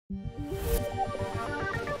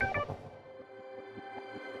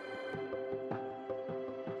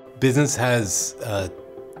Business has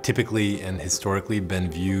typically and historically been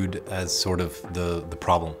viewed as sort of the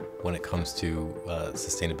problem when it comes to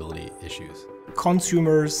sustainability issues.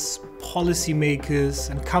 Consumers, policymakers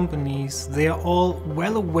and companies, they are all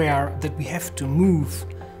well aware that we have to move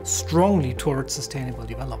strongly towards sustainable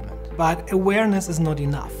development. But awareness is not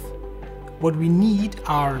enough. What we need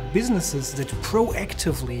are businesses that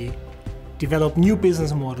proactively develop new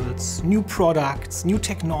business models, new products, new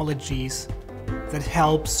technologies that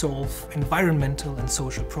help solve environmental and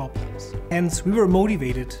social problems. Hence, we were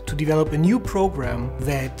motivated to develop a new program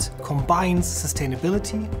that combines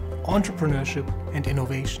sustainability, entrepreneurship, and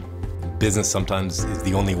innovation. Business sometimes is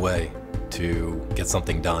the only way to get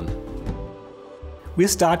something done. We're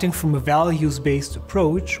starting from a values-based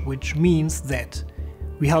approach, which means that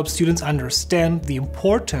we help students understand the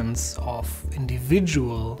importance of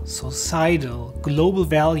individual, societal, global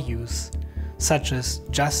values such as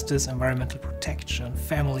justice, environmental protection,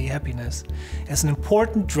 family happiness, as an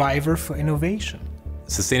important driver for innovation.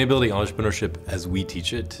 Sustainability entrepreneurship, as we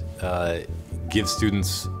teach it, gives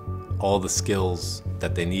students all the skills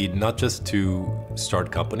that they need, not just to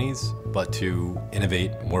start companies, but to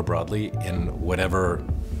innovate more broadly in whatever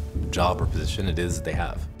job or position it is that they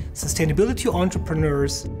have. Sustainability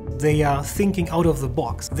entrepreneurs, they are thinking out of the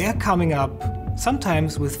box. They're coming up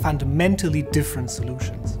sometimes with fundamentally different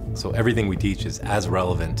solutions. So everything we teach is as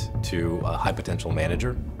relevant to a high potential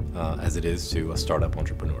manager as it is to a startup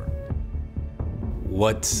entrepreneur.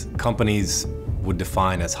 What companies would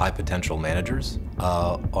define as high potential managers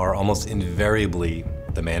are almost invariably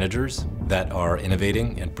the managers that are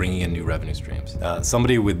innovating and bringing in new revenue streams.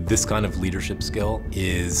 Somebody with this kind of leadership skill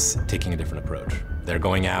is taking a different approach. They're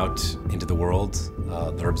going out into the world,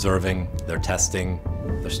 they're observing, they're testing,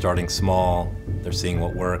 they're starting small, they're seeing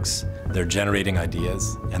what works, they're generating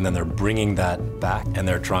ideas, and then they're bringing that back and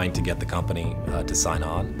they're trying to get the company to sign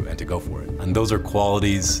on and to go for it. And those are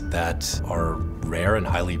qualities that are rare and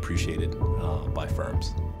highly appreciated by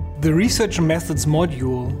firms. The Research Methods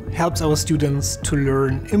module helps our students to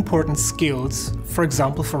learn important skills, for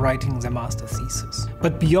example, for writing their master thesis.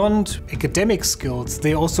 But beyond academic skills,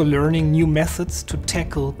 they're also learning new methods to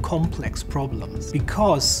tackle complex problems.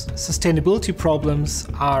 Because sustainability problems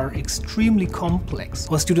are extremely complex,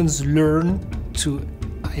 our students learn to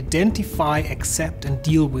identify, accept, and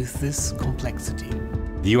deal with this complexity.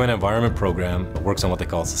 The UN Environment Program works on what they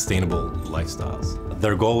call sustainable lifestyles.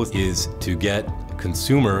 Their goal is to get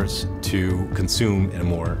consumers to consume in a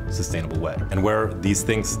more sustainable way. And where these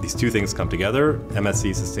two things come together,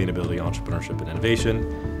 MSc Sustainability, Entrepreneurship and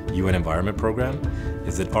Innovation, UN Environment Program,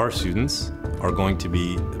 is that our students are going to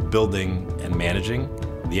be building and managing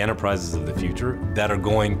the enterprises of the future that are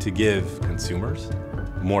going to give consumers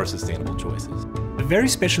more sustainable choices. A very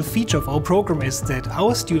special feature of our program is that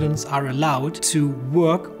our students are allowed to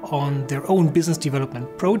work on their own business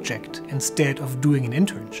development project instead of doing an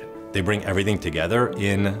internship. They bring everything together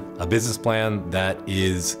in a business plan that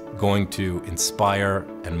is going to inspire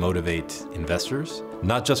and motivate investors,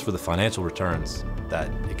 not just for the financial returns that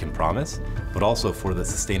it can promise, but also for the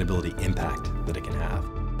sustainability impact that it can have.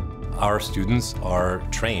 Our students are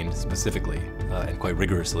trained specifically and quite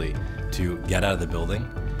rigorously to get out of the building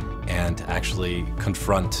and to actually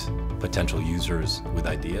confront potential users with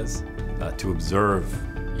ideas, to observe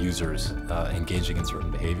users engaging in certain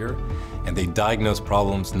behavior, and they diagnose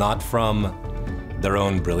problems not from their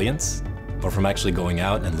own brilliance, but from actually going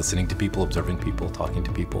out and listening to people, observing people, talking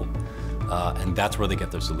to people, and that's where they get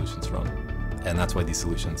their solutions from. And that's why these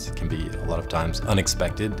solutions can be a lot of times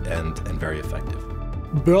unexpected and very effective.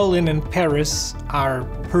 Berlin and Paris are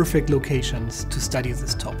perfect locations to study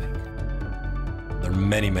this topic. There are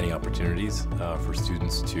many, many opportunities for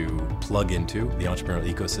students to plug into the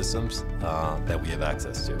entrepreneurial ecosystems that we have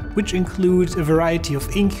access to. Which include a variety of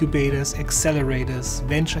incubators, accelerators,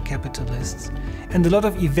 venture capitalists, and a lot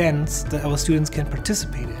of events that our students can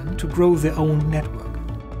participate in to grow their own network.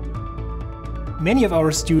 Many of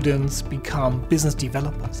our students become business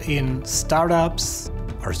developers in startups.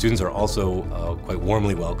 Our students are also quite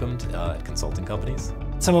warmly welcomed at consulting companies.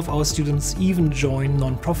 Some of our students even join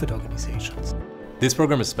non-profit organizations. This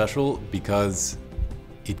program is special because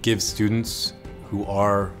it gives students who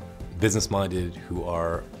are business-minded, who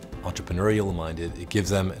are entrepreneurial-minded, it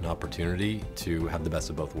gives them an opportunity to have the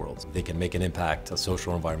best of both worlds. They can make an impact, a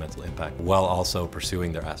social environmental impact, while also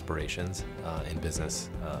pursuing their aspirations in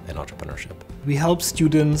business and entrepreneurship. We help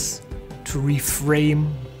students to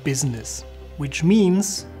reframe business, which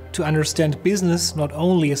means to understand business not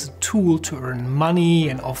only as a tool to earn money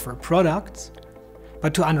and offer products,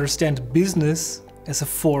 but to understand business as a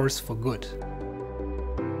force for good.